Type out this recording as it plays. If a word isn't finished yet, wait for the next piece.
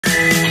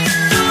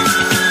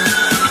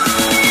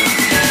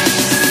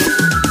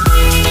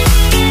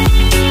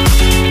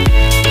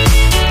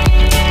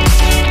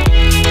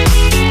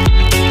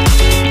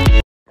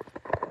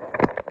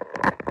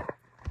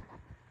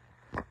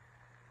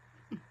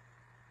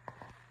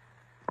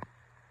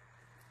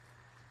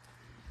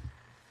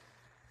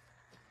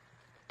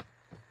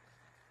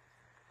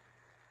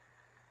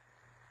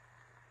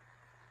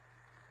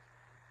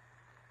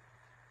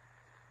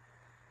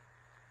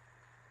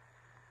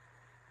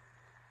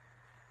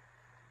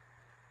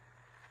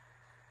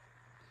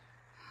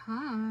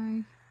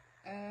Hi.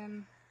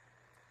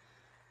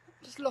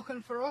 Just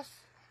looking for us.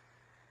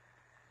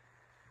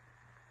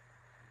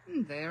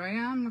 And there I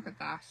am, look at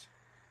that.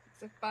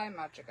 As if by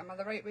magic. Am I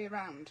the right way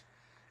around?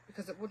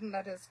 Because it wouldn't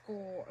let us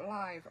go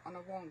live on a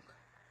wonk.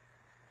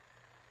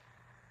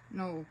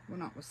 No, we're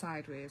not, we're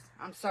sideways.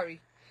 I'm sorry.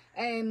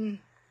 I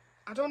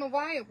don't know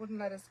why it wouldn't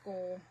let us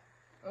go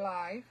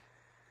live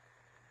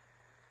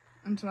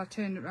until I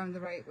turned it around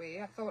the right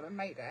way. I thought it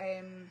might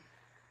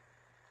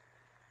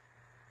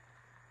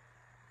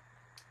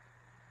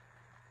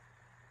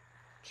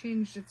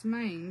changed its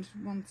mind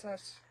once I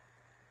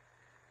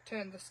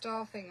turned the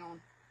star thing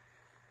on.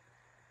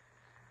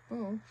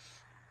 But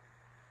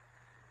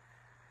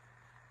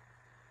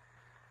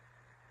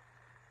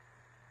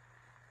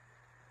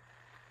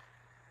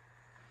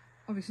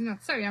obviously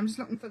not. Sorry, I'm just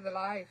looking for the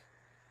live.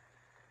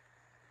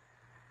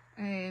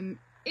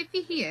 If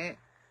you're here,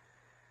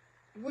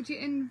 would you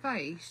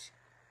invite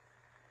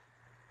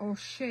or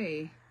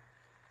share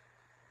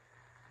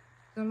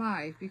the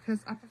live? Because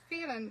I have a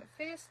feeling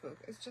Facebook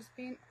is just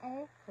being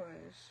awkward.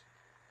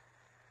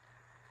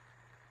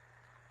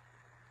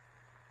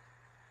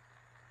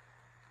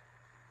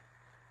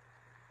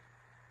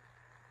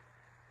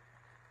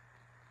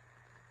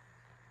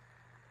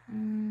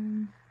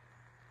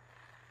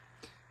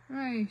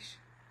 Right.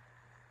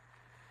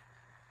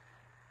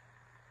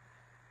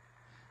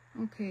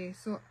 Okay,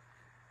 so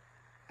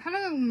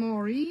hello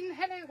Maureen.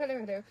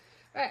 Hello.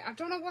 Right, I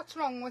don't know what's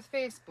wrong with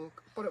Facebook,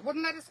 but it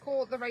wouldn't let us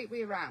go the right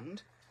way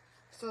around.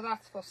 So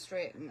that's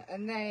frustrating.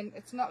 And then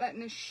it's not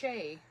letting us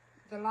share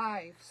the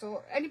live.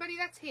 So anybody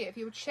that's here, if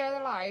you would share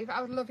the live,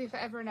 I would love you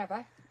forever and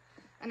ever.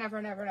 And ever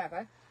and ever and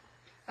ever.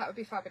 That would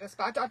be fabulous.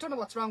 But I don't know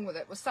what's wrong with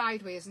it. We're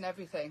sideways and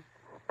everything.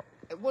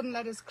 It wouldn't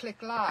let us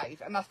click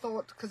live. And I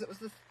thought because it was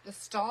the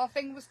star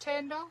thing was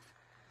turned off.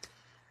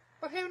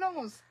 But who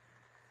knows?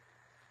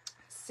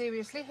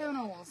 Seriously, who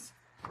knows?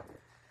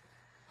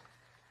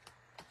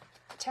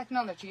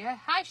 Technology, eh?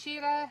 Hi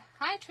Sheila.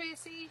 Hi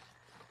Tracy.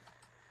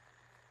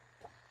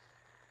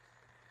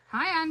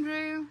 Hi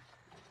Andrew.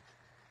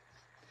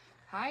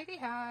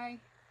 Hi.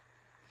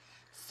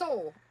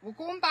 So, we're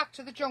going back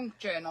to the junk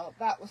journal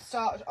that was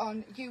started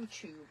on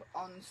YouTube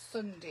on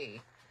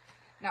Sunday.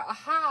 Now, I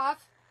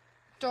have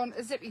done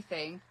a zippy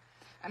thing,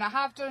 and I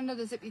have done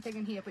another zippy thing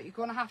in here, but you're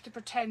going to have to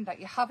pretend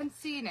that you haven't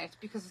seen it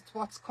because it's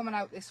what's coming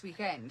out this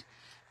weekend.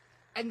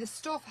 And the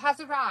stuff has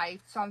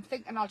arrived, so I'm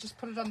thinking I'll just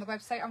put it on the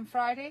website on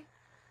Friday.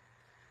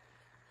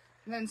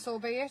 And then so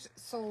be it.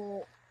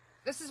 So,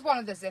 this is one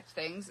of the zip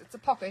things. It's a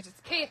pocket.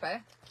 It's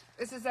paper.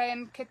 This is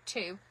kit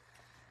 2.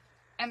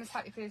 Emma's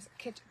Happy Place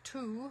kit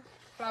 2.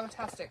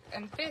 Flowertastic.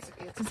 And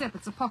basically it's a zip.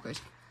 It's a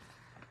pocket.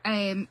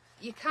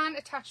 You can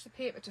attach the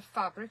paper to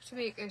fabric to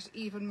make it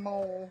even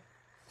more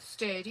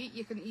sturdy.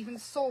 You can even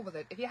sew with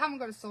it. If you haven't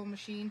got a sewing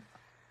machine,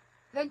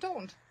 then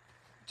don't.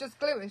 Just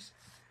glue it.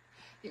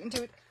 You can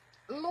do it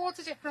loads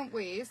of different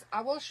ways.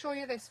 I will show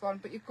you this one,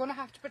 but you're going to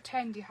have to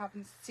pretend you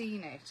haven't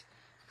seen it.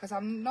 Because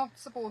I'm not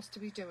supposed to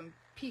be doing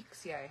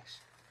peaks yet.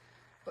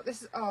 But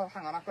this is, oh,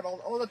 hang on, I've got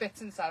all the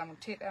bits inside. I'm going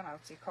to take them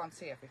out so you can't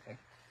see everything.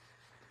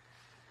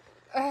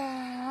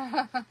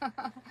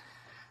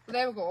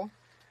 There we go.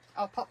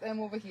 I'll pop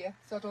them over here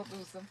so I don't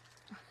lose them.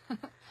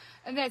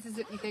 And there's a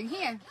zippy thing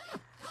here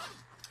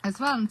as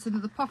well. It's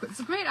another pocket.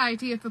 It's a great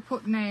idea for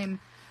putting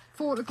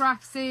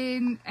photographs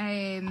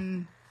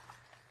in,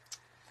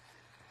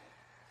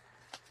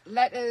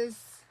 letters,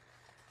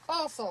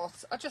 all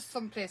sorts, or just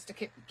some place to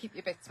keep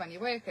your bits when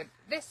you're working.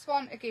 This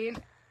one again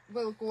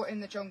will go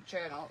in the junk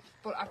journal,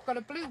 but I've got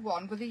a blue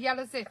one with a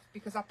yellow zip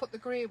because I put the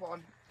grey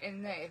one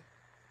in there.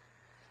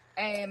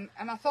 And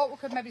I thought we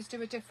could maybe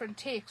do a different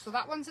take. So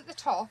that one's at the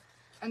top,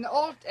 and they're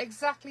all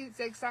exactly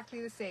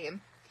the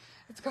same.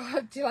 It's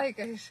got, do you like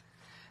it?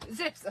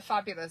 Zips are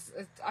fabulous.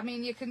 I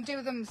mean, you can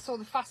do them so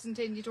they're fastened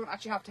in. You don't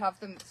actually have to have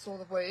them so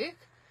they work.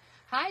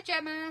 Hi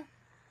Gemma.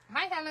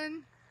 Hi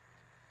Helen.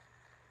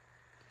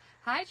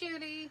 Hi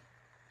Julie.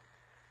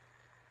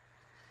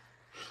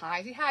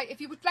 Hi.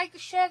 If you would like to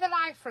share the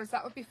live for us,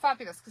 that would be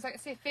fabulous. Because like I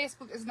say,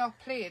 Facebook is not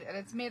played and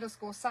it's made us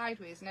go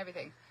sideways and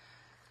everything.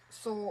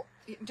 So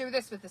you can do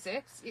this with the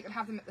zips. You can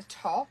have them at the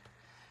top.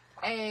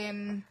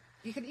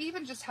 You can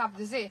even just have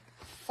the zip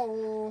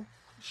for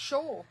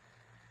show.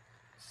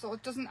 So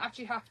it doesn't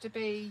actually have to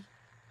be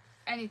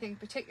anything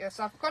particular.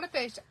 So I've got a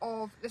bit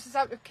of, this is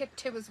out of kit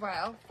 2 as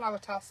well,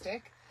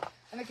 Flowertastic.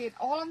 And again,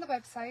 all on the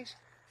website.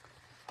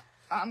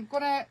 I'm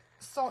going to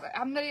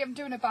I'm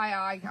doing it by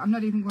eye. I'm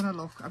not even going to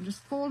look. I'm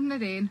just folding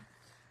it in.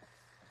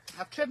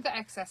 I've trimmed the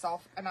excess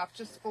off and I've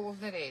just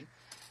folded it in.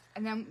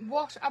 And then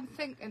what I'm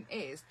thinking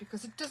is,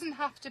 because it doesn't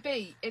have to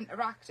be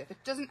interactive,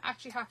 it doesn't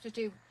actually have to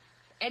do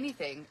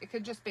anything, it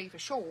could just be for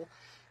show,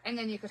 and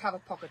then you could have a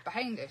pocket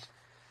behind it.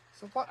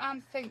 So what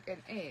I'm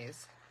thinking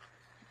is,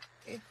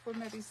 if we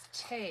maybe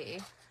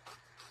take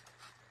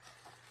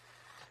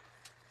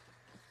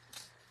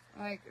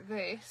like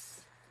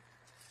this,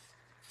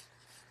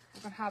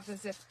 we can have the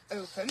zip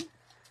open.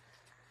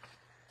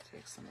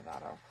 Take some of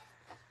that off.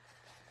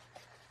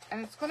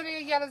 And it's going to be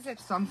a yellow zip,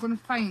 so I'm going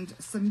to find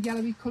some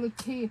yellowy coloured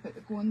paper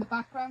to go in the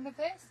background of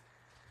this.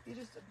 You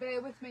just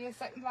bear with me a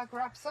second while I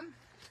grab some.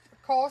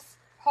 Of course,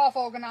 half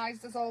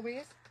organised as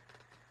always.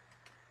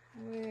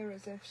 Where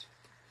is it?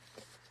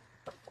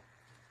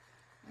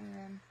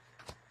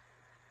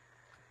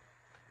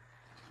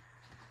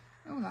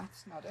 Oh,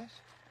 that's not it.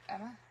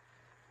 Emma,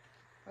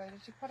 where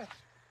did you put it?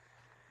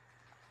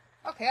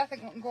 Okay, I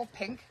think we can go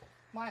pink.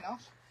 Why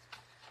not?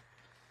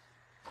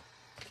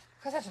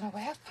 Because I don't know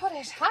where I've put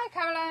it. Hi,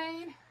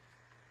 Caroline.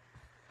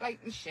 Light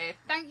and shade.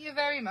 Thank you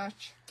very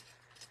much.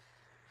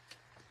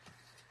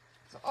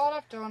 So all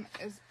I've done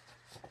is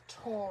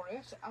tore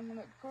it. I'm going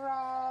to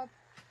grab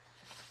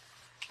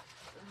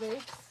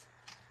this.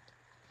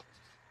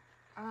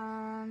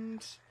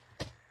 And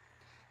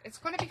it's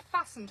going to be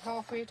fastened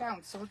halfway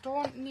down, so I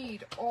don't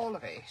need all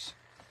of it.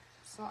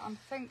 So I'm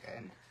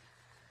thinking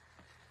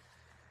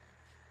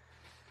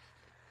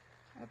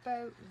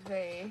about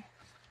there,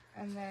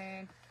 and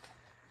then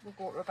we'll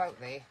go to about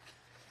there.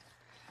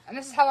 And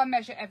this is how I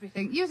measure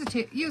everything.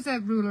 Use a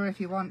ruler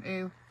if you want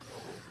to.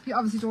 You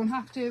obviously don't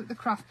have to. The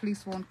craft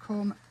police won't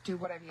come. Do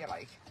whatever you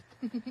like.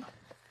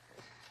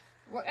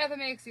 Whatever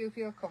makes you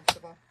feel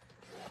comfortable.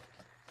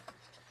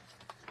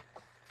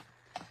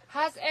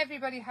 Has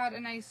everybody had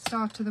a nice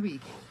start to the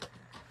week?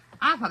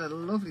 I've had a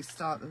lovely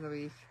start to the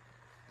week.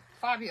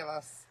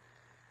 Fabulous.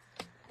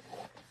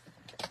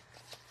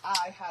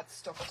 I had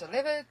stuff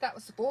delivered that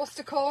was supposed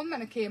to come,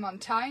 and it came on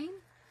time,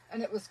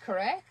 and it was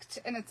correct,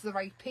 and it's the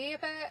right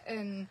paper,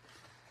 and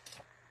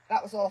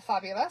that was all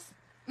fabulous.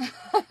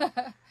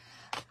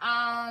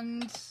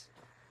 And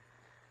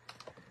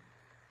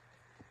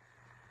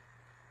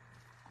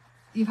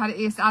you've had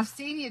it. I've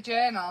seen your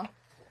journal.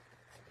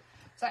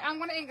 So I'm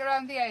going to ink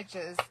around the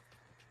edges.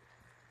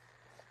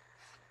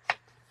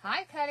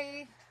 Hi,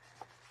 Kelly.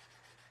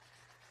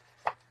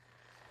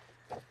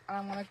 And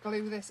I'm going to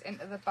glue this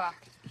into the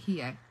back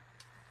here.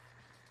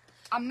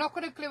 I'm not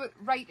going to glue it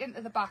right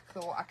into the back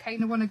though. I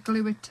kind of want to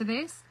glue it to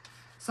this.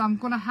 So I'm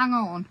going to hang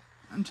on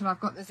until I've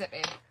got the zip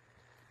in.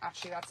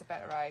 Actually, that's a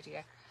better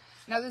idea.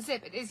 Now the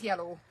zip, it is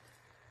yellow.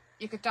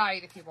 You could dye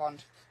it if you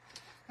want.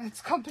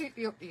 It's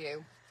completely up to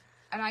you.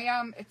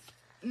 And it's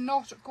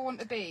not going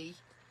to be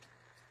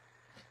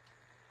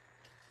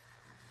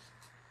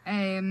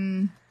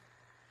a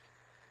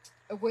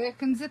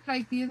working zip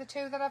like the other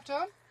two that I've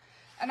done.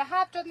 And I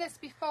have done this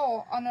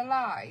before on a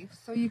live,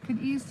 so you can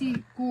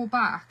easily go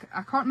back.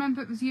 I can't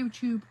remember if it was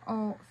YouTube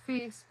or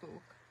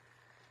Facebook,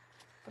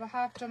 but I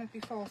have done it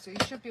before, so you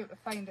should be able to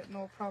find it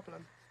no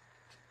problem.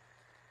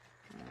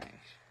 Right,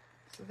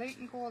 so they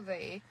can go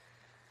there.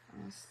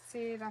 I'll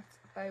say that's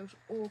about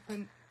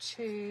open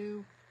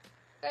to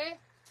there,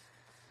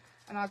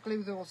 and I'll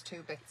glue those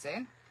two bits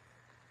in.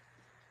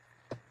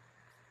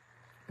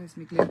 Where's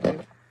my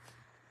glue?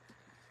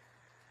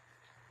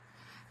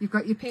 You've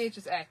got your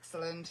pages,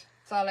 excellent.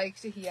 So I like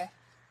to hear.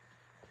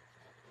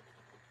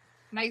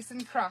 Nice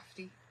and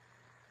crafty.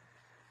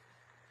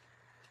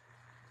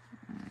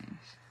 Right.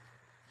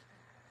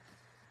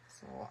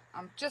 So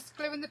I'm just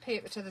gluing the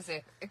paper to the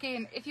zip.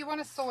 Again, if you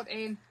want to sew it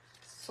in,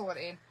 sew it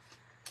in.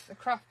 The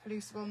craft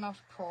police will not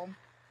come.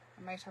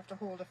 I might have to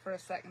hold it for a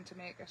second to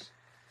make it.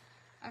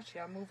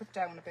 Actually, I'll move it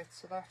down a bit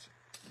so that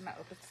the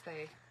metal bit's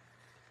there.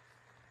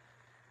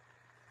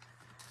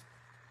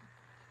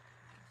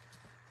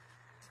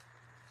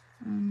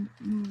 And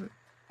move it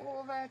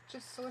over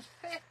just so it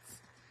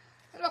fits.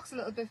 It looks a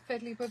little bit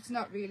fiddly, but it's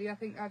not really. I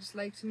think I just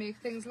like to make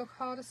things look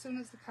hard as soon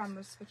as the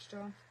camera's switched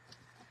on.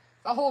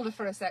 I'll hold it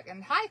for a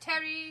second. Hi,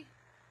 Terry.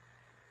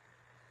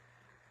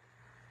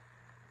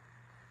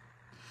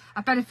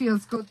 I bet it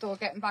feels good though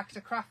getting back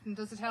to crafting,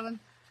 does it, Helen?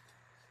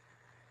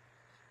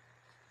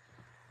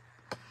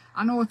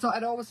 I know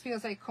it always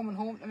feels like coming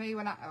home to me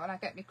when I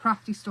get my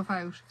crafty stuff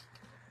out.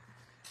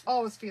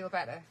 Always feel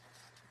better.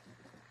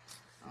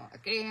 Oh,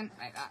 again,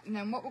 like that. And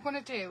then what we're going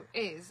to do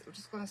is we're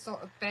just going to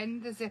sort of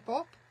bend the zip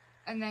up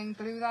and then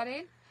glue that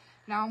in.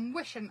 Now I'm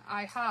wishing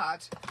I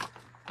had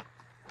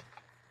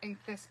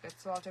inked this bit,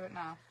 so I'll do it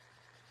now.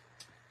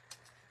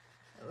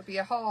 It'll be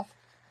a half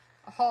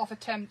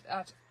attempt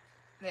at,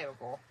 there we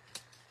go.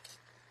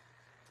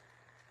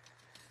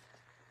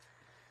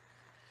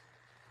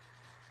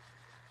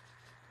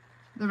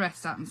 The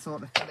rest I can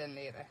sort of fill in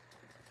later.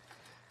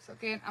 So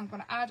again, I'm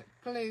going to add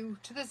glue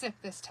to the zip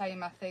this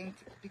time, I think,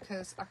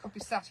 because I could be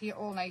sat here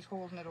all night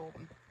holding it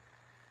open.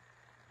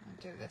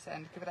 I'll do this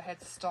end, give it a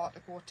head start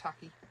to go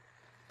tacky.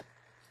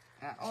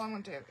 Now, all I'm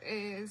going to do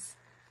is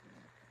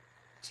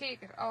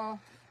take it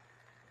off.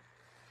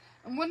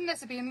 And wouldn't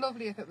this have been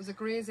lovely if it was a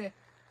grey zip?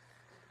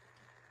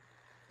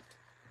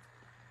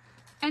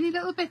 Any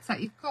little bits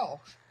that you've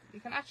got,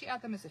 you can actually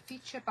add them as a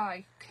feature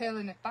by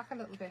curling it back a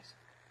little bit.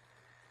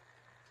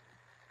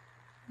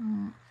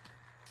 Oh.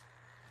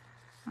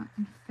 That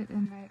can fit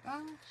in like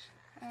that,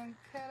 and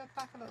curl it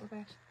back a little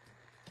bit.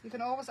 You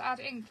can always add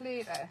ink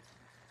later,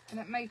 and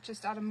it might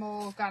just add a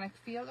more organic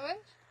feel to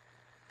it.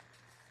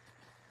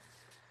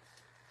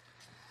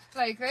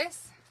 Like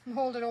this, and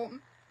hold it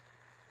open.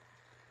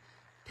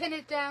 Pin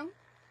it down.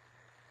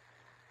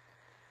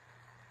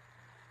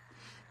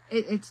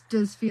 It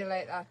does feel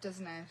like that,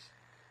 doesn't it?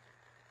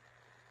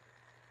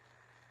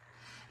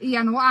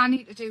 Yeah, and what I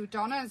need to do,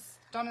 Donna's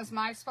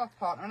my swap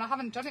partner, and I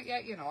haven't done it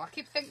yet, you know. I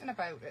keep thinking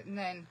about it, and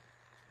then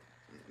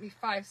my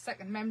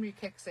 5-second memory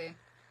kicks in.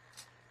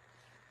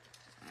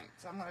 Right,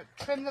 so I'm going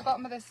to trim the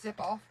bottom of this zip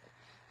off.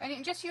 And you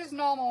can just use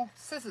normal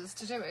scissors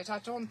to do it. I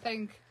don't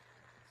think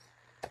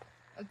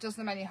it does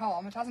them any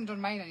harm. It hasn't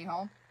done mine any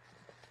harm,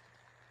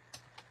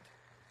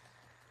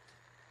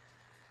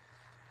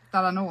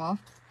 that I know of.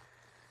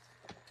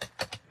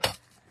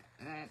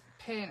 And then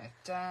pin it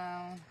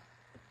down.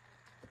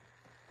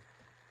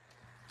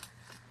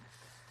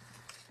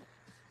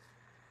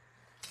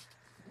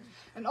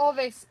 And all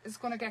this is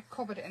going to get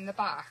covered in the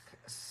back,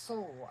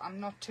 so I'm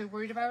not too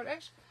worried about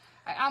it.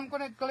 I am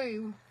going to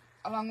glue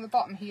along the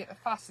bottom here to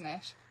fasten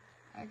it.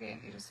 Again,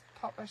 you just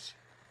pop it.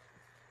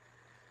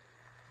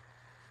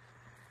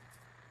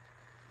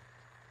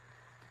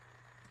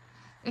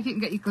 If you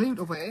can get your glue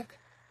to work,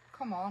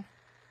 come on.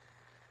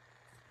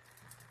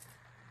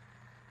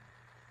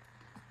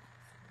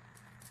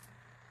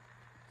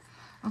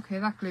 Okay,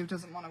 that glue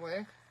doesn't want to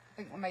work. I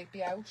think we might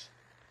be out.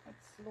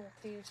 Let's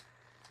locate.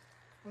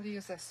 We'll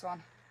use this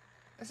one.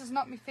 This is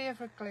not my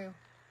favourite glue,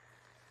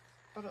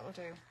 but it'll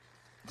do.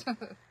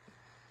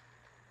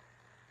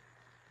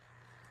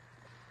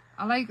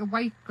 I like a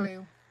white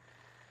glue.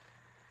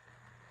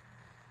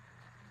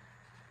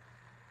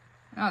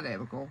 Oh, there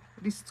we go.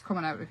 At least it's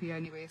coming out of here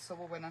anyway, so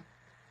we're winning.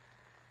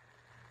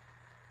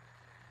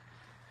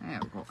 There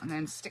we go. And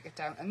then stick it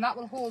down. And that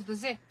will hold the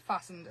zip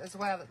fastened as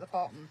well at the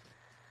bottom.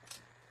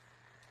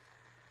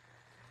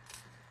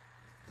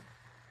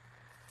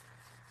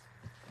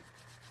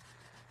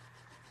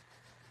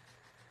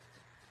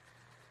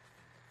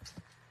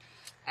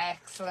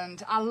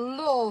 Excellent. I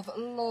love,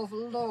 love,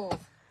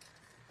 love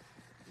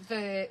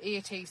the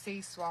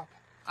ATC swap.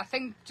 I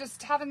think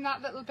just having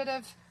that little bit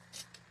of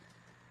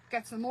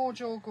gets the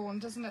mojo going,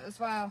 doesn't it, as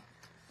well?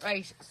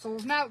 Right, so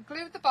we've now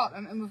glued the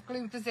bottom and we've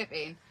glued the zip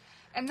in,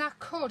 and that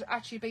could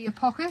actually be a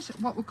pocket.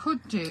 What we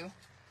could do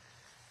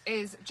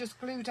is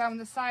just glue down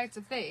the sides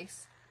of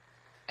this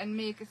and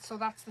make it so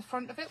that's the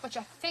front of it, which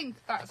I think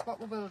that's what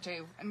we will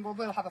do, and we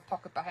will have a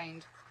pocket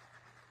behind.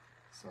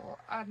 So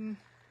adding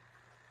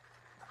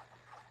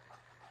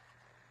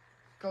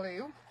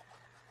glue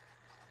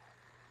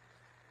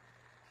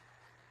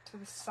to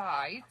the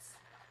sides,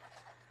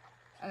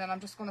 and then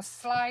I'm just going to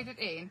slide it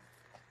in,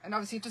 and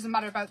obviously it doesn't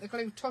matter about the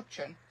glue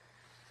touching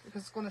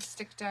because it's going to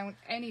stick down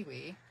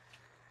anyway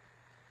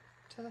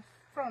to the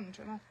front,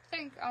 and I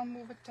think I'll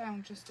move it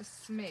down just a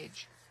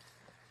smidge,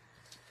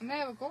 and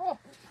there we go.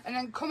 And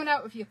then coming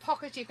out of your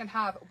pocket you can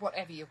have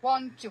whatever you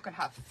want. You can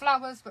have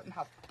flowers, but you can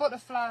have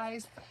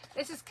butterflies.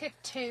 This is kit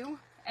 2,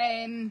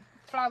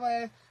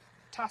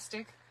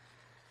 Flower-tastic.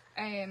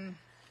 And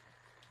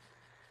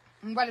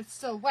while it's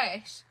still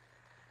wet,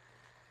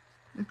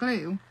 the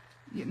glue,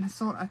 you can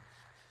sort of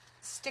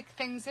stick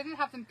things in and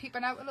have them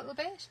peeping out a little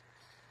bit.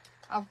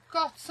 I've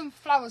got some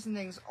flowers and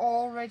things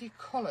already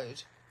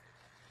coloured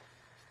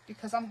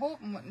because I'm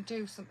hoping we can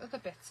do some other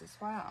bits as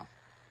well.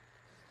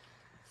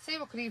 See,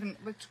 we could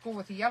go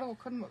with the yellow,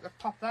 couldn't we? We could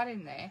pop that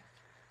in there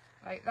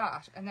like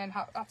that, and then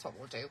that's what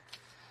we'll do.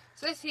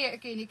 So this here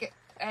again you get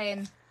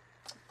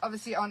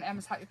obviously on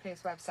Emma's Happy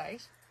Place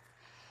website.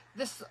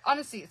 This,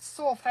 honestly, it's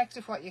so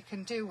effective what you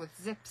can do with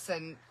zips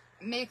and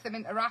make them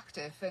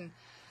interactive. And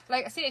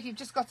like I say, if you've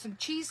just got some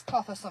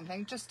cheesecloth or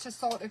something, just to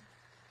sort of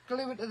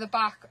glue it to the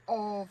back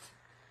of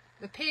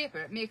the paper,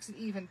 it makes it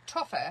even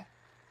tougher.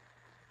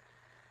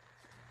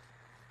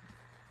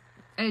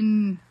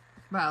 And,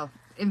 well,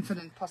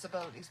 infinite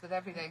possibilities with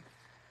everything.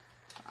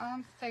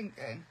 I'm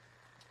thinking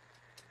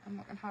I'm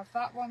not going to have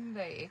that one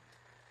there.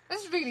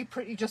 This is really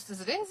pretty just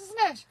as it is, isn't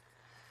it?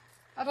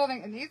 I don't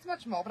think it needs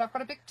much more, but I've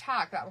got a big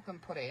tag that we can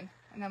put in,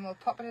 and then we'll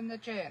pop it in the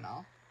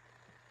journal.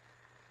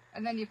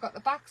 And then you've got the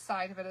back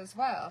side of it as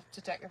well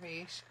to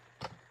decorate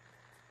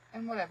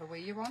in whatever way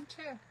you want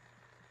to.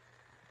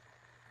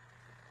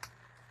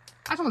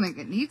 I don't think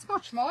it needs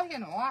much more, you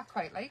know. I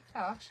quite like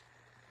that.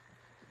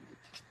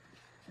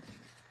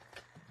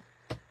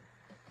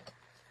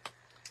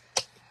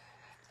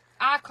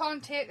 I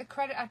can't take the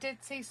credit. I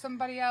did see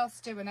somebody else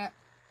doing it,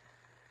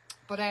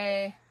 but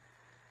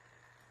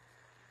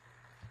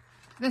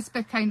this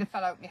bit kind of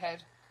fell out my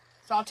head,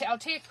 so I'll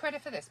take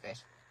credit for this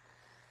bit.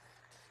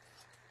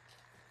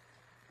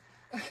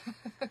 Do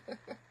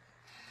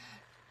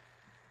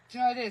you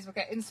know what it is? We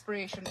get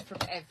inspiration from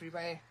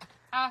everywhere,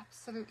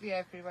 absolutely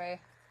everywhere,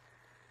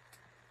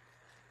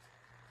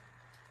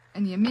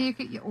 and you make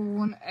it your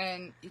own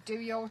and you do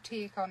your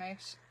take on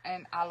it.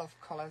 And I love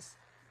colours.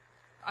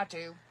 I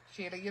do,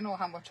 Sheila. You know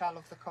how much I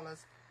love the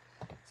colours.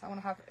 So I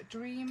want to have a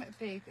Dream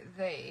Big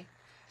there.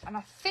 And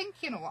I think,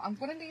 you know, I'm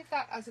going to leave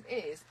that as it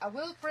is. I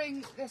will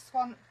bring this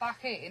one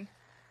back in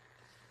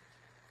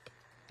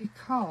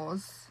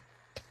because,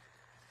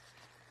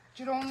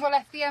 do you know, when we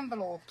left the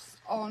envelopes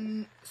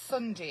on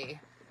Sunday,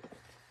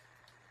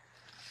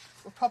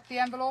 we popped the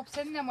envelopes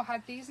in, and we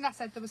had these, and I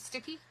said they were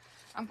sticky.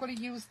 I'm going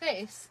to use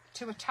this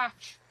to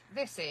attach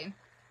this in.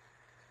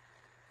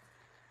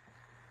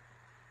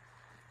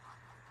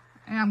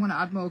 I am going to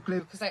add more glue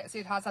because like I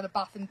said, it has had a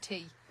bath and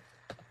tea.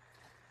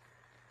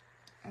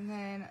 And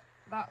then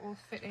that will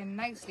fit in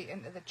nicely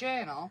into the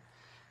journal.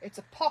 It's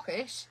a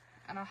pocket,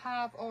 and I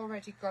have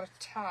already got a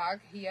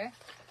tag here.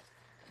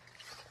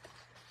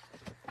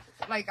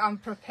 Like I'm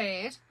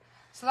prepared.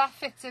 So that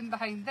fits in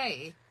behind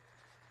there.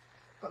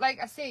 But like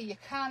I say, you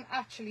can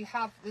actually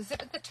have the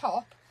zip at the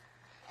top.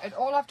 And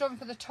all I've done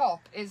for the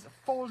top is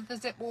fold the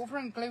zip over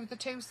and glue the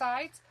two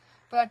sides.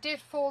 But I did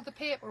fold the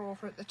paper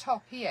over at the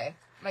top here,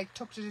 like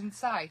tucked it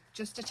inside,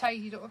 just to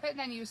tidy it up a bit, and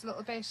then use a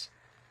little bit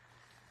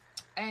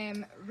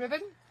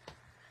ribbon.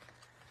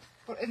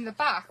 But in the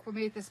back, we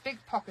made this big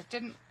pocket,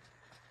 didn't?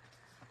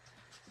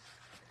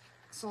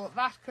 So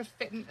that could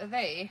fit into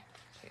there.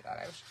 Take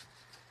that out.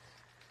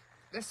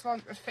 This one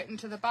could fit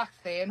into the back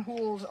there and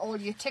hold all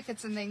your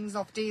tickets and things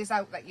of days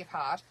out that you've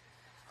had.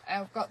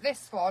 And I've got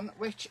this one,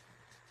 which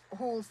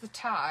holds the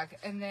tag,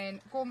 and then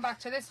going back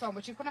to this one,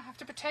 which you're going to have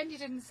to pretend you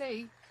didn't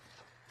see.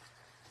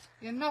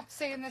 You're not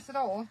seeing this at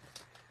all.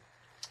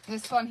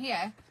 This one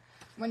here,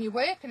 when you're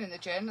working in the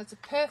journal, it's a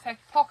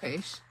perfect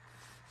pocket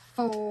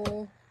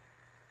for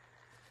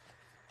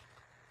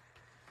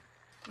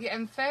your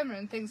infirmary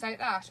and things like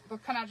that.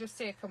 But can I just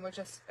say, can we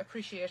just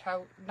appreciate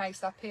how nice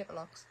that paper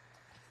looks?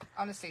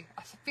 Honestly,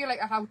 I feel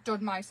like I've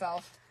outdone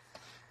myself.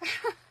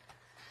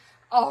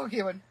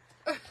 Arguing.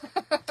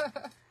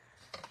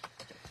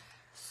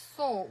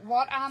 So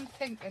what I'm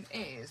thinking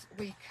is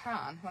we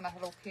can, when I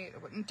locate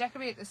it, we can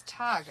decorate this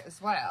tag as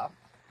well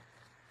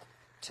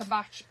to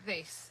match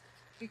this,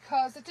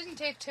 because it didn't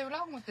take too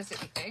long with the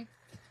zippy thing.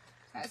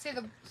 Like I say,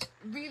 there's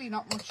really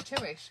not much to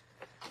it.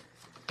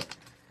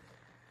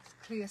 Let's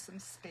clear some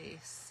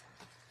space.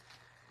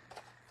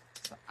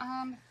 So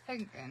I'm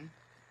thinking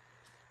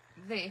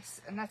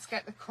this, and let's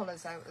get the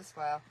colours out as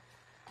well.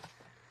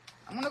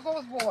 I'm going to go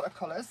with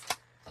watercolours.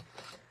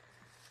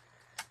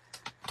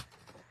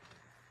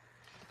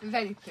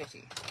 Very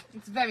pretty.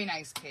 It's very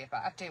nice paper,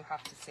 I do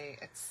have to say.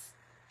 It's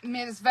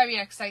made us very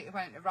excited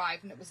when it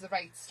arrived and it was the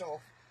right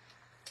stuff.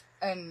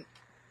 And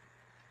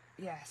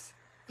yes.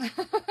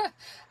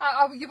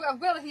 I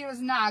will hear us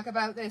nag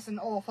about this an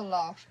awful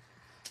lot.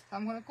 So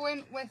I'm going to go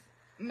in with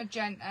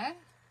magenta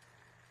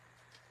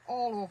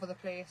all over the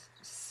place.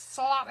 Just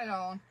slap it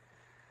on.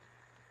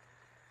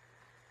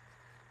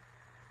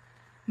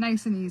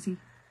 Nice and easy.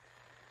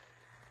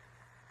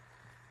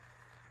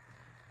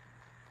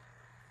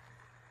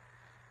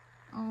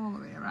 All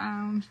the way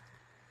around.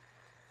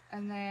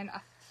 And then I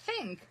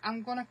think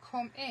I'm going to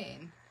come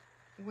in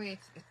with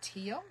a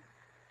teal,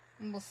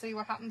 and we'll see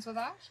what happens with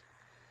that.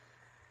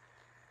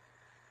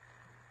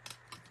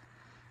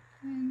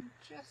 And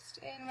just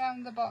in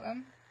around the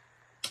bottom.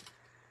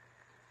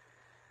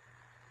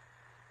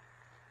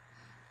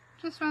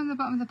 Just around the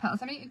bottom of the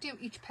petals. I mean, you can do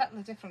each petal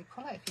a different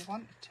colour if you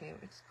wanted to.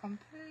 It's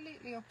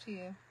completely up to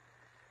you.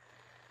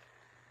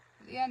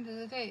 At the end of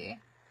the day,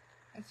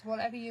 it's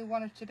whatever you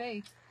want it to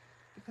be,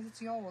 because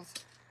it's yours.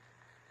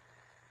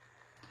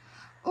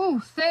 Oh,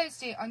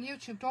 Thursday on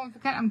YouTube, don't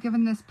forget I'm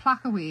giving this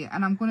plaque away,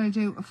 and I'm going to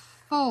do a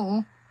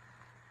full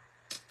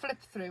flip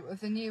through of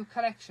the new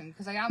collection,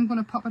 because I am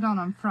going to pop it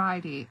on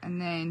Friday,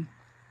 and then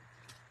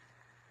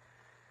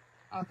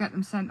I'll get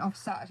them sent off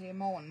Saturday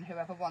morning,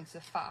 whoever wants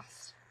it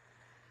fast.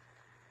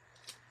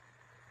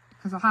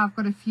 Because I have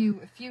got a few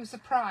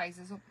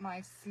surprises up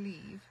my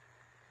sleeve.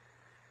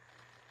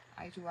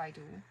 I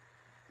do.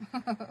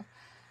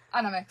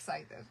 And I'm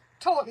excited.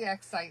 Totally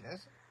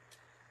excited.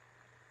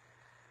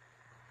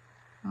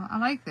 Well, I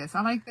like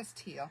this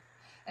teal.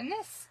 And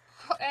this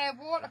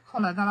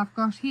watercolour that I've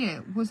got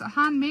here was a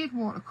handmade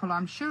watercolour.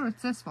 I'm sure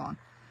it's this one.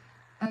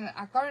 And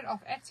I got it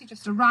off Etsy,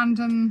 just a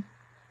random...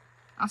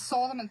 I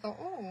saw them and thought,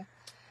 oh.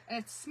 And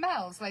it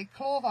smells like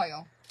clove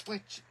oil,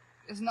 which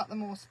is not the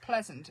most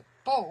pleasant.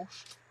 But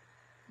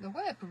they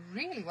work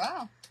really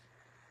well.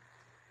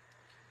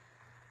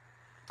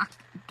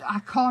 I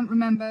can't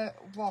remember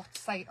what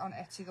site on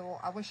Etsy though.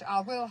 I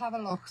will have a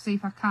look, see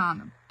if I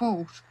can.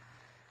 But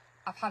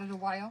I've had it a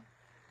while.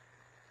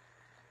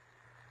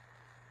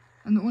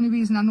 And the only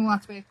reason I know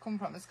that's where it come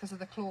from is because of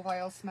the clove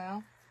oil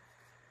smell.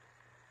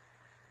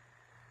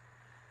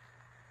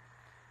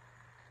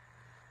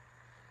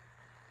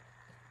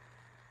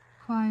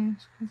 Quiet,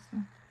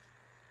 Krista.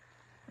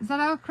 Is that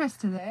our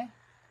Krista there?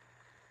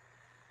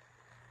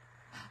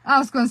 I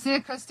was going to say,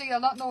 Krista, you'll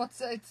not know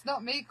it's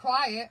not me,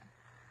 quiet.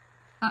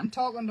 I can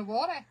talk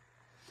underwater.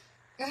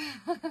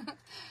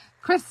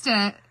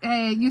 Krista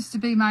used to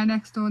be my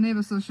next door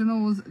neighbour, so she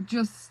knows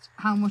just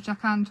how much I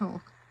can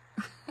talk.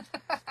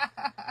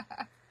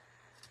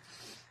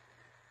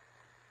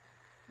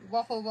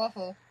 Waffle,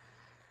 waffle.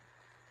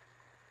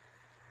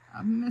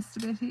 I've missed a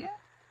bit here.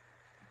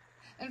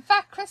 In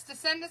fact, Krista,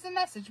 send us a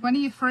message. When are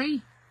you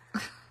free?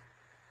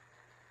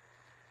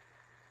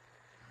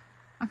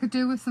 I could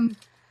do with some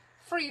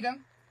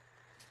freedom.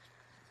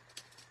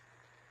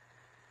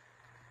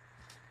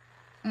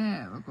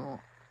 There we go.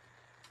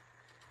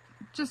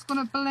 Just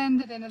going to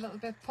blend it in a little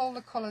bit, pull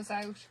the colours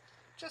out,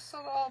 just so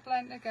they all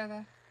blend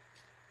together.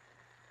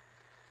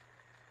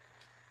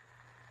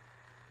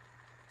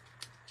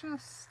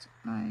 just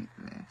like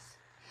this.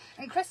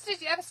 And Chris,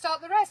 did you ever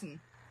start the resin?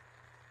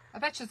 I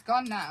bet she's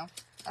gone now.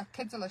 Our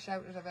kids will have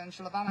shouted at her and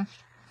she'll have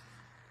vanished.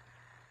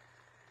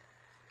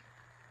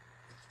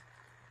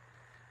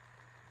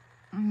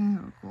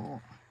 There we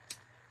go.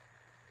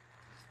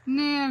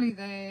 Nearly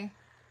there.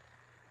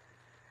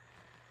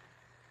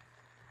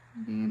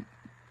 Again,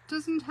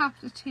 doesn't have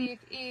to take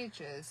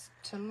ages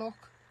to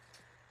look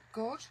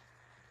good.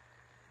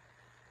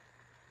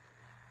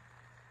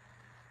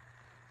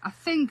 I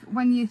think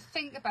when you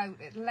think about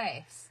it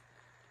less,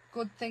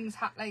 good things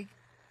happen. Like,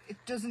 it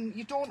doesn't,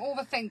 you don't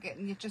overthink it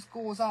and it just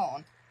goes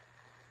on.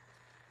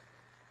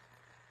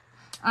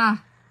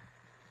 Ah,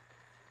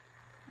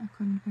 I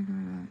couldn't figure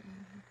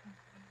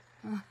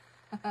it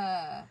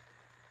out.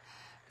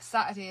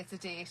 Saturday is the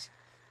date.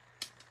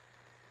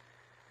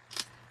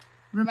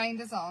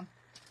 Reminders on.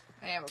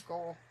 There we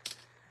go.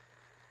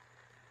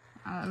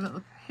 And a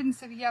little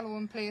hints of yellow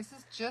in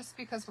places just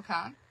because we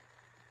can.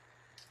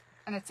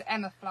 And it's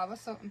Emma flower,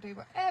 so it can do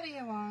whatever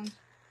you want.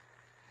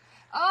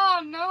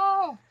 Oh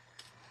no!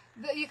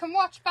 You can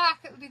watch back,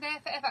 it'll be there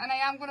forever, and I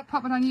am going to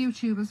pop it on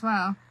YouTube as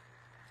well.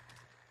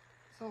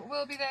 So it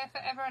will be there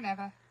forever and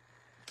ever.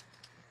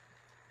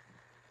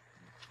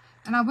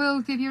 And I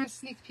will give you a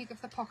sneak peek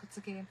of the pockets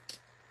again.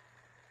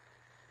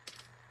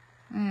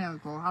 There we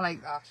go, I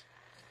like that.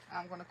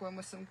 I'm going to go in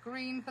with some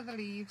green for the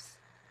leaves.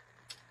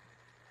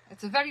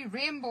 It's a very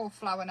rainbow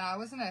flower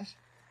now, isn't it?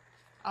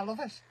 I love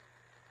it.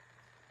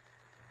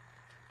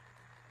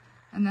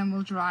 And then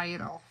we'll dry it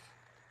off.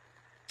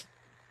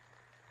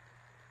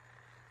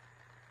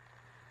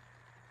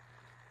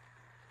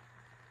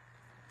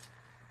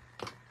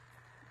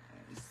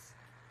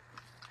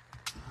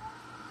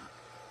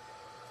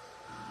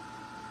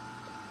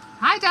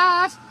 Hi,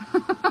 Dad!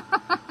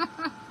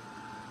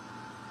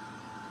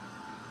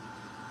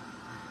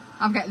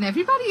 I'm getting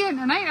everybody in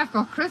tonight. I've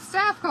got Krista,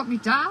 I've got me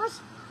dad.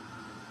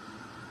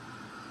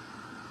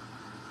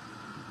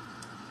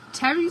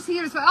 Terry's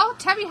here as well. Oh,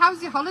 Terry,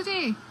 how's your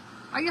holiday?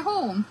 Are you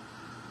home?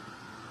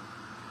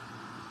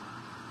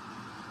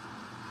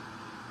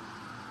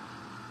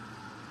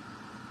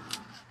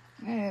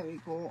 There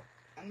we go.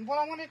 And what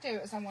I want to do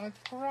is I want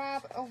to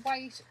grab a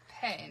white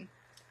pen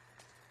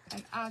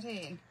and add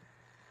in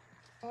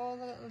all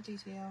the little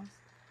details.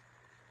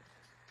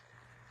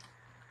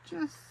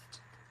 Just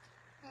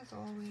as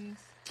always.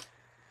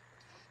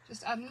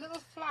 Just adding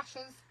little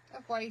flashes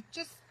of white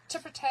just to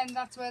pretend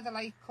that's where the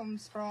light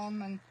comes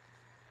from, and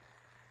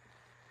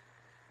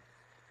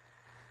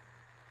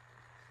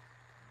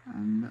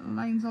little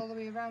lines all the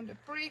way around. It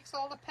breaks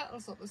all the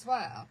petals up as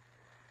well.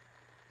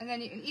 And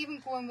then you can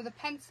even go in with a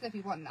pencil if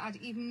you want and add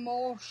even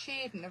more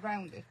shading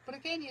around it. But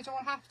again, you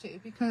don't have to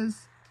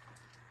because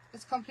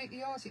it's completely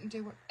yours. You can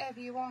do whatever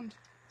you want.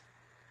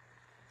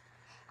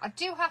 I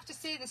do have to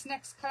say this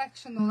next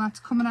collection though, that's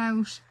coming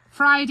out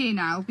Friday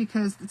now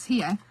because it's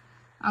here.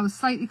 I was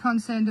slightly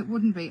concerned it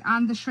wouldn't be.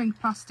 And the shrink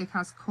plastic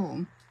has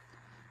come.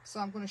 So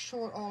I'm going to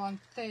show it all on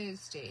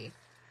Thursday.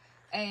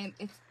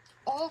 It's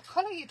all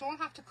colour. You don't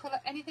have to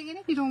colour anything in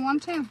if you don't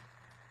want to.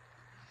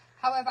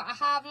 However, I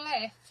have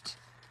left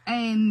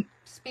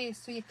space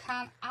so you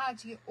can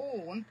add your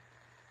own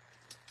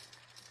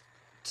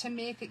to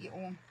make it your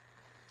own.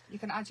 You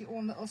can add your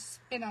own little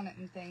spin on it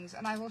and things,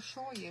 and I will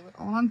show you it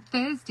all on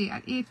Thursday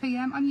at 8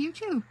 PM on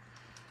YouTube.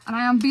 And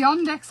I am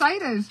beyond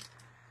excited.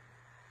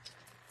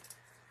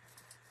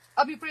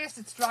 I'll be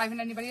bracelets driving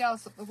anybody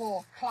else up the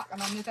wall,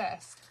 clacking on your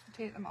desk.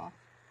 Take them off.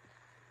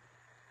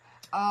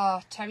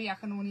 Oh, Terry, I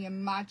can only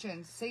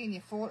imagine seeing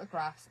your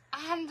photographs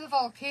and the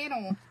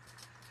volcano.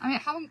 I mean,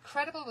 how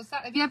incredible was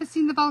that? Have you ever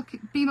seen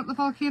been up the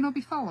volcano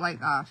before like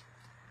that?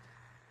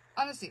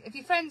 Honestly, if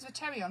you're friends with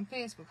Terry on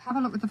Facebook, have a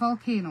look at the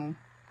volcano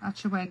that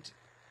she went.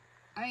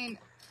 I mean,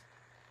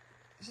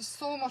 there's just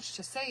so much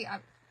to see.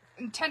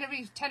 And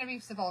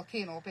Tenerife's a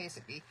volcano,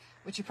 basically,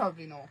 which you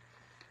probably know.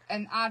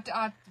 And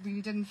I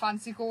really didn't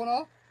fancy going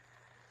up.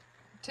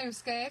 Too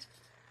scared.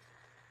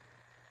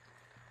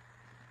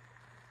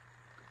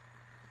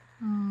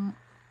 Oh,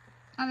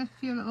 and a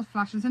few little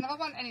flashes. And if I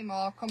want any more,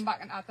 I'll come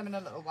back and add them in a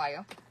little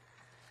while.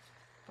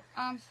 But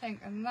I'm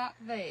thinking that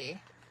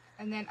there.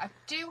 And then I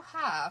do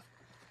have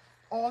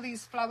all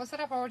these flowers that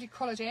I've already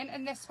coloured in.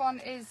 And this one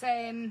is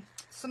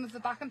some of the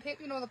backing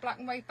paper, you know, the black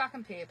and white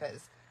backing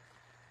papers.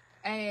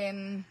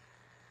 I've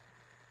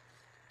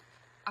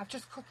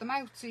just cut them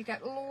out so you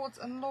get loads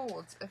and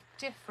loads of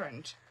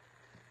different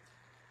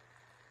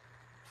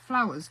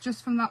flowers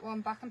just from that one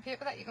backing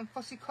paper that you can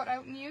fussy cut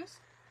out and use.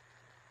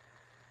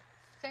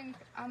 I think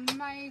I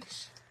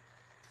might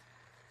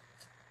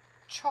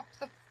chop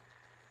the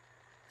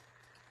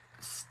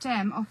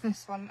stem of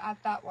this one and add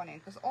that one in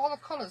because all the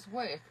colours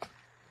work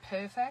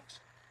perfect.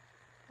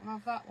 I'll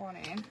have that one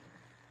in,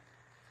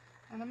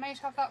 and I might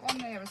have that one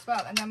there as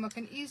well, and then we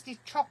can easily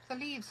chop the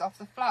leaves off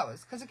the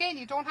flowers because again,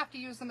 you don't have to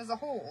use them as a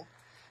whole.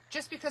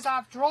 Just because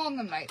I've drawn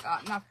them like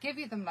that and I've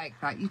given them like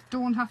that, you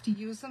don't have to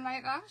use them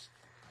like that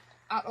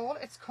at all.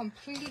 It's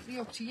completely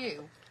up to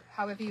you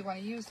however you want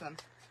to use them.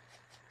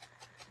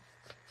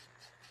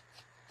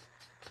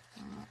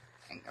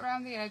 Think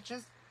around the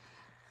edges.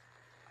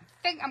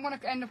 think I'm going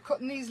to end up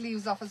cutting these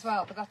leaves off as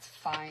well, but that's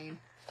fine.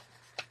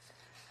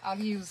 I'll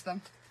use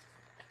them.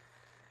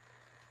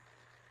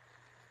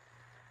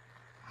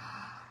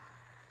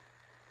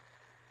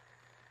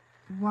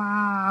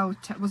 Wow.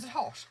 Was it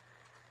hot?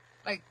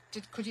 Like,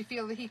 could you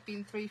feel the heat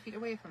being 3 feet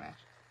away from it?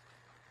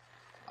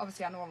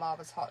 Obviously, I know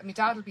lava's hot. My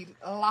dad will be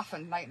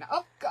laughing right now.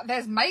 Oh, God,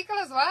 there's Michael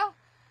as well.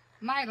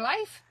 My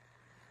life.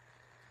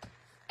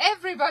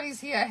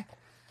 Everybody's here.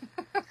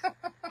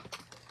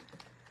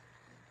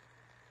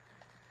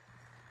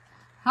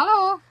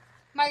 Hello,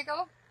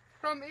 Michael.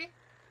 Grumpy.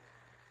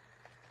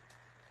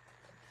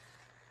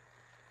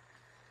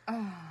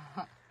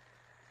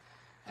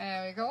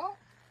 There we go.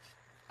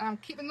 I'm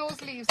keeping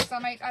those leaves because I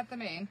might add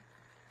them in.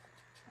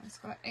 I'm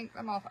just going to ink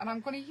them off. And I'm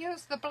going to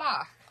use the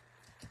black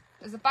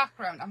as a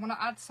background. I'm going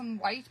to add some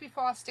white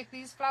before I stick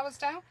these flowers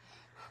down.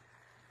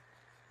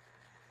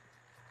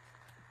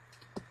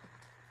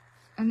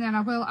 And then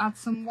I will add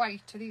some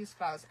white to these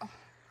flowers. Oh,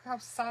 look how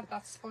sad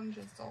that sponge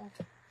is all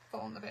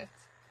falling to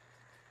bits.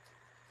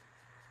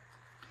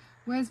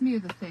 Where's my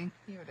other thing?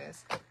 Here it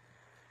is.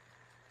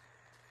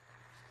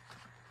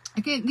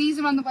 Again, these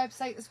are on the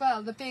website as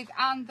well, the big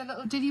and the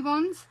little diddy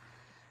ones,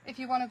 if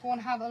you want to go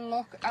and have a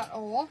look at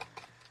all.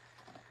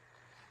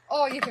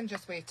 Or you can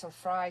just wait till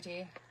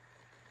Friday,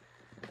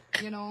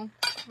 you know,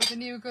 with the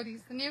new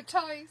goodies, the new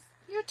toys,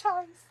 new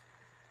toys.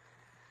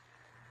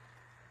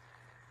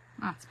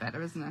 That's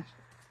better, isn't it?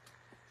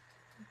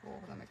 Go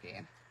over them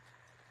again.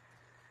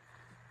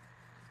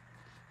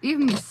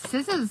 Even my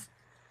scissors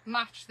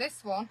match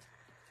this one.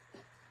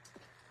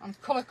 I'm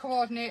colour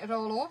coordinated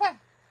all over.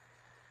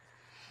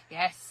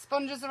 Yes,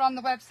 sponges are on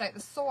the website. They're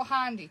so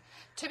handy.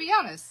 To be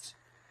honest,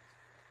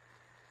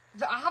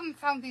 I haven't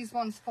found these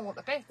ones fall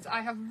to bits.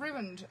 I have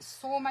ruined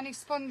so many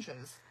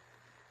sponges.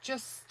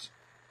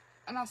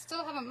 And I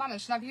still haven't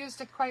managed, and I've used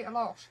it quite a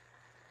lot.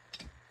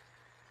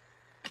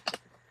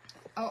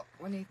 Oh,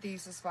 we need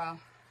these as well.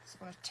 Just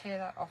going to tear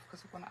that off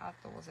because we're going to add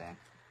those in.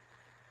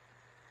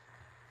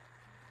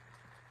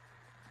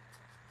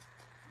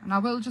 And I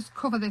will just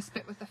cover this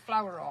bit with the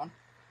flower on.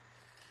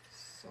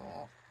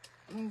 So,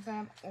 move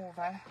them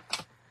over.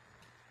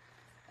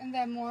 And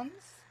them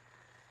ones.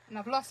 And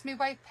I've lost my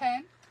white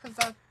pen because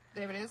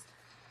there it is.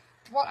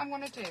 What I'm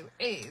going to do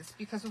is,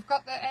 because we've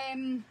got the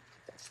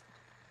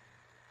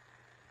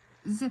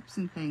zips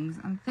and things,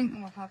 I'm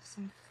thinking we'll have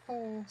some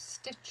faux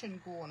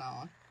stitching going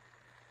on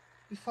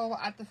before we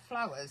add the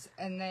flowers,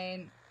 and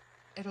then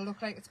it'll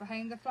look like it's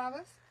behind the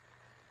flowers.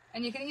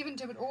 And you can even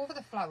do it over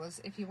the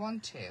flowers if you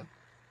want to.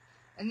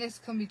 And this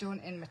can be done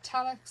in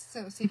metallics,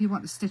 so see if you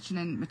want to stitch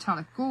in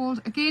metallic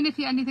gold. Again, if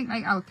you're anything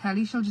like our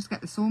Kelly, she'll just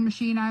get the sewing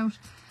machine out.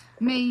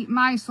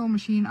 My sewing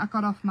machine I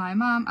got off my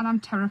mum, and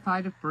I'm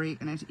terrified of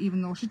breaking it,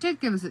 even though she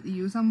did give us it to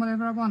use on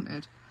whatever I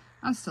wanted.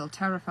 I'm still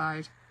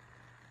terrified.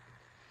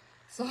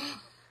 So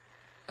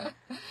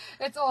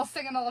it's all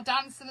singing, all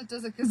dancing, it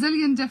does a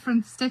gazillion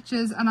different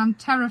stitches, and I'm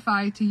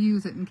terrified to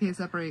use it in case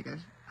I break it.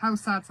 How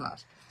sad's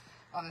that?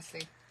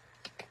 Honestly.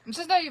 I'm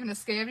just not even a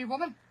scary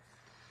woman.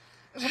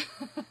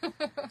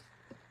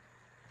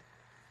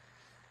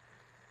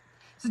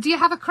 So do you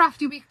have a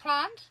crafty week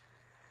planned?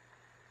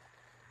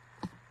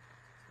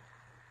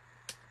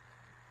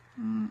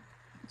 I'm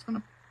just going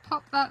to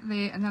pop that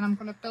there, and then I'm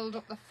going to build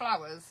up the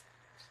flowers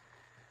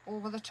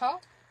over the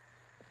top.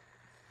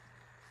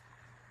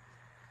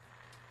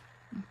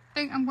 I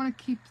think I'm going to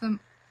keep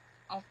them,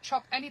 I'll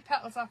chop any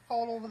petals that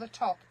fall over the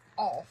top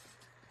off.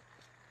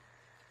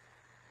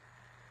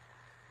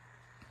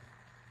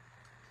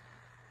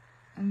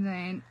 And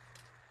then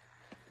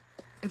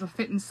it'll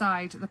fit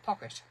inside the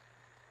pocket.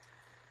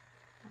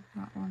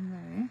 That one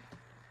there.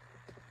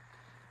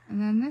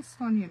 And then this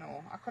one, you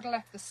know, I could have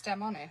left the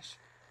stem on it.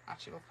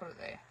 Actually, we'll put it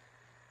there.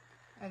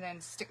 And then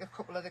stick a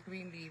couple of the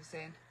green leaves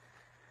in.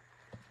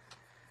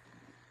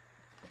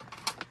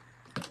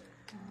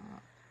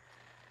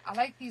 I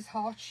like these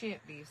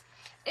heart-shaped leaves.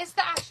 Is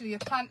there actually a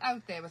plant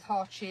out there with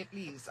heart-shaped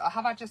leaves? Or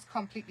have I just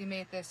completely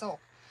made this up?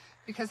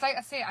 Because like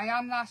I say, I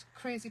am that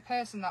crazy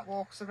person that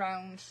walks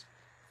around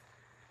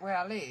where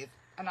I live,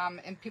 and I'm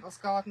in people's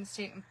gardens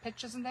taking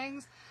pictures and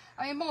things.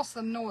 I mean, most of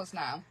them know us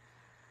now.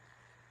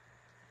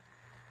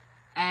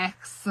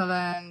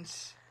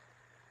 Excellent.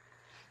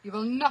 You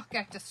will not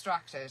get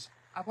distracted.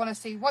 I want to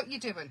see what you're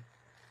doing.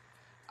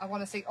 I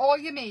want to see all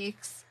your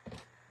makes.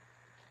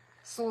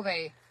 So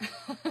they.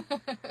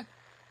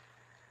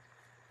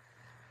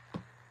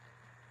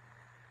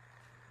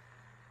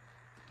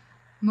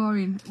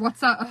 Maureen, what's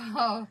that?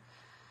 Oh,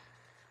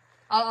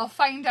 I'll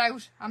find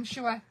out, I'm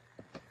sure.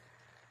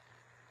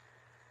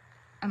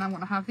 And I'm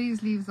going to have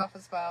these leaves off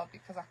as well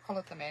because I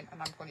coloured them in and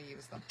I'm going to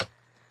use them.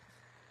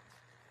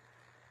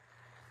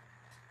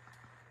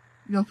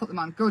 You'll put them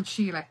on. Good,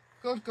 Sheila.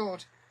 Good,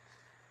 good.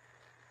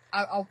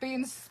 I'll be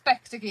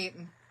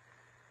inspecting,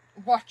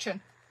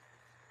 watching.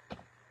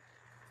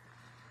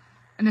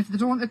 And if they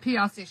don't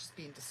appear, I'll say she's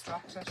being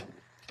distracted.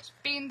 She's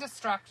being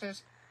distracted.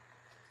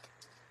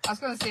 I was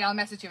going to say I'll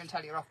message you and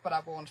tell you off, but I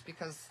won't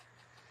because,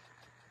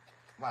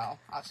 well,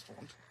 I just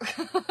won't.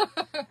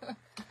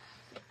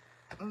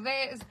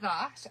 there is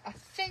that. I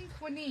think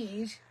we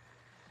need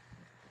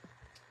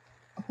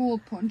a hole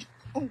punch.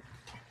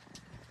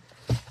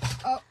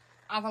 Oh,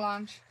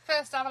 avalanche.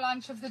 First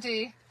avalanche of the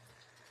day.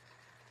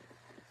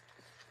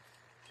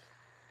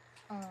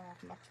 Oh,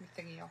 I've knocked my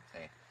thingy off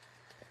there.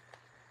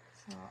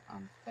 So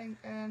I'm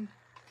thinking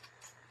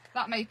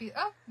that might be,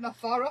 oh, not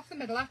far off the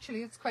middle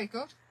actually, it's quite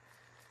good.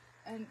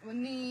 And we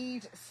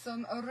need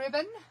some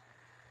ribbon.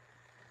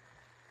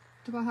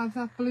 Do I have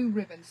that blue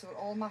ribbon so it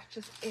all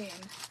matches in?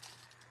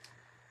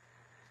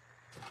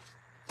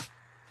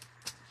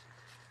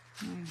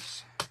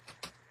 Right.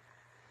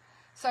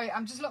 Sorry,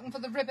 I'm just looking for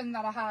the ribbon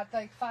that I had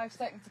like 5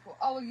 seconds ago.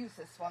 I will use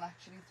this one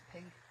actually, it's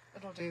pink.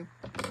 It'll do.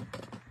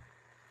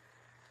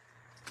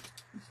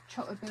 Just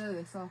chop a bit of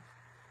this off.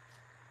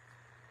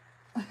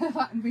 If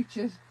I can reach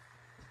it.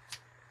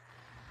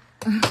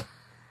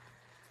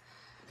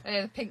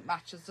 Yeah, the pink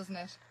matches, doesn't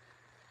it?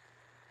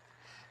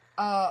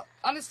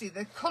 Honestly,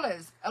 the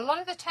colours, a lot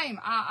of the time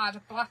I add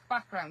a black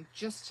background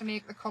just to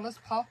make the colours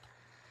pop.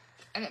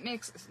 And it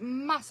makes a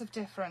massive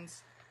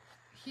difference.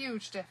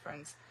 Huge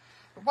difference.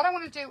 But what I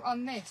want to do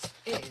on this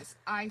is,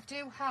 I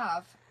do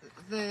have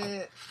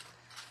the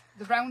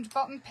round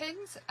bottom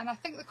pins, and I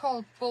think they're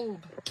called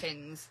bulb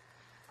pins.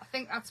 I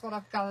think that's what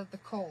I've gathered they're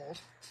called.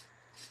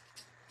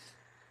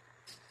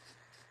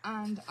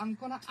 And I'm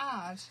going to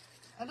add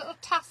a little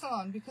tassel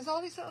on, because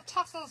all these little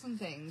tassels and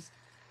things,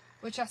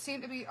 which I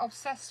seem to be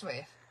obsessed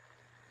with,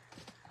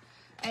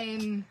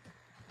 they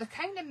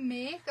kind of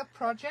make a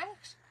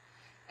project.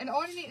 And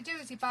all you need to do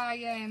is you buy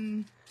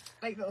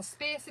like little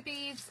spacer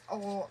beads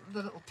or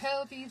the little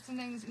pearl beads and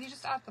things, and you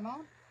just add them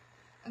on.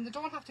 And they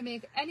don't have to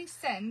make any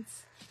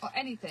sense or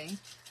anything.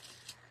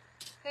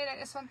 There, like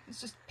this one, it's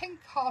just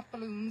pink heart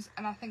balloons,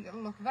 and I think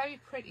it'll look very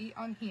pretty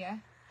on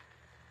here.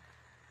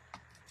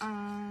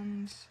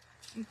 And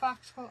in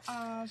fact, we'll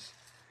add,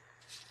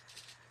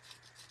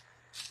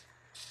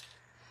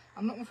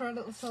 I'm looking for a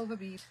little silver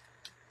bead.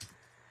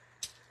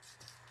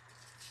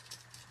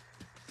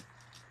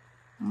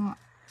 Oh,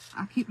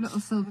 I keep little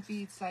silver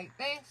beads like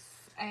this.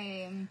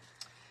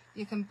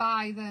 You can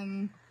buy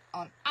them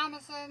on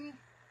Amazon.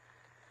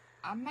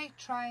 I might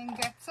try and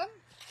get some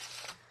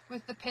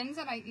with the pins.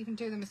 I might even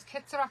do them as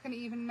kits, or I can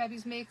even maybe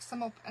make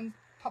some up and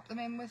pop them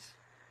in with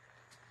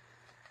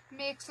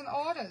makes and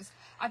orders.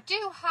 I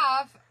do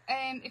have,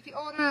 if you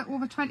order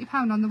over £20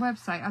 on the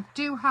website, I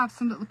do have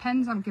some little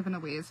pens I'm giving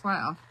away as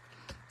well.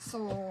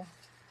 So,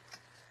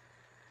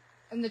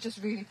 and they're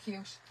just really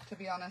cute, to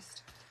be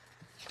honest.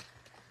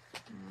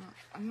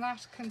 And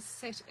that can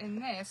sit in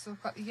there. So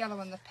we've got the yellow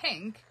and the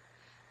pink,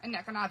 and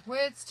I can add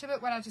words to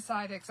it when I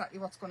decide exactly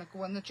what's going to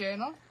go in the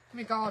journal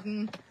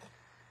regarding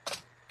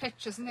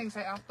pictures and things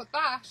like that. But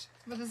that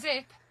with a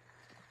zip,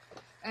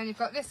 and you've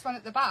got this one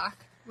at the back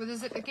with a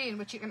zip again,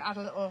 which you can add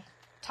a little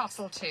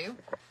tassel to.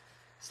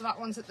 So that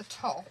one's at the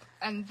top,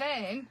 and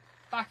then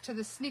back to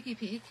the sneaky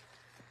peek,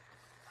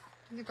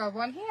 you've got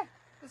one here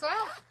as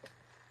well.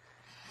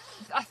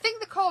 I think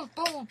they're called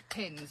bulb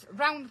pins,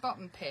 round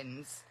bottom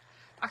pins.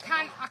 I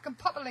can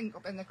pop a link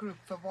up in the group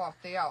for what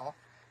they are.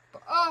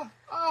 But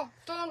oh,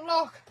 don't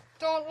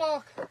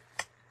look.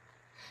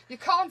 You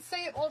can't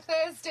see it on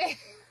Thursday.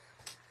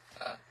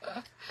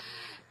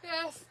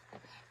 Yes.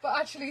 But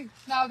actually,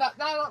 now that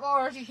I'm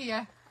already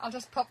here, I'll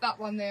just pop that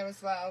one there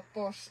as well.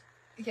 But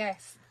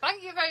yes,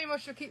 thank you very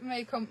much for keeping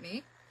me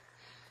company.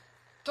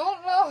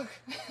 Don't look.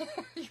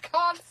 You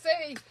can't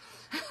see.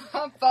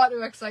 I'm far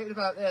too excited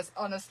about this,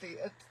 honestly.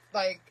 It's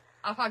like,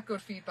 I've had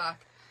good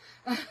feedback.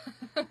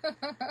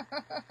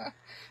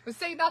 We'll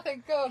see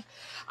nothing good.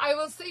 I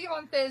will see you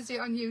on Thursday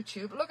on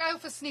YouTube. Look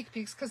out for sneak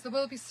peeks, because they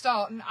will be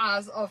starting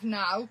as of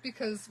now,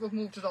 because we've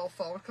moved it all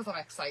forward, because I'm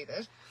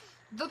excited.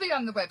 They'll be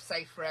on the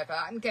website forever,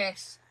 and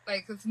get,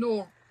 like, there's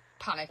no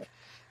panic.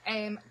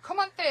 Come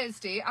on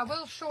Thursday, I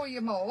will show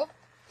you more.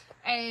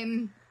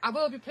 I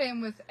will be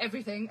playing with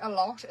everything a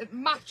lot. It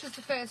matches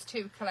the first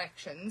two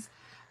collections,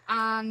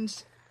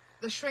 and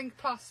the shrink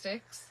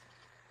plastics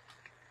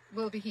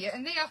will be here,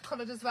 and they are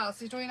coloured as well,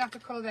 so you don't even have to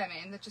colour them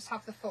in, they just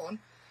have the fun.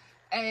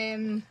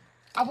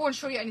 I won't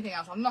show you anything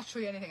else. I'll not show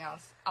you anything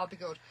else. I'll be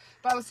good.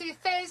 But I will see you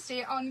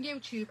Thursday on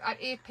YouTube at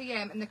 8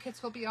 PM, and the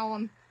kits will be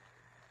on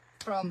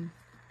from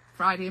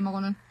Friday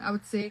morning, I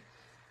would say.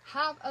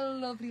 Have a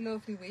lovely,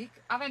 lovely week.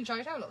 I've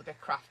enjoyed our little bit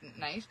crafting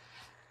tonight.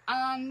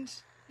 And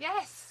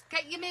yes,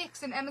 get your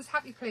makes in Emma's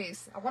Happy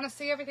Place. I want to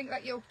see everything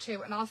that you're up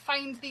to, and I'll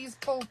find these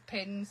bulb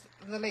pins,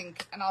 the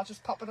link, and I'll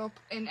just pop it up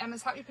in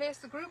Emma's Happy Place,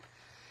 the group.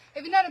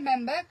 If you're not a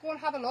member, go and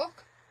have a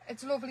look.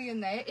 It's lovely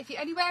in there. If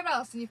you're anywhere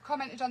else and you've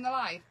commented on the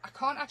live, I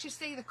can't actually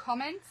see the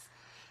comments.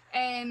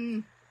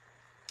 I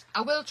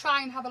will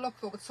try and have a look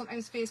though, but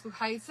sometimes Facebook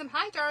hides them.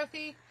 Hi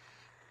Dorothy.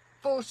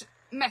 But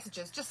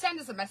messages, just send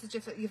us a message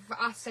if you've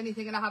asked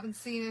anything and I haven't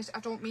seen it. I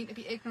don't mean to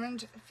be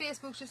ignorant.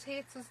 Facebook just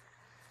hates us.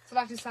 So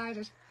I've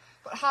decided.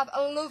 But have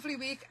a lovely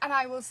week, and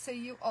I will see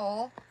you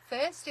all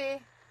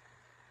Thursday.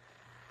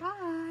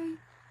 Bye.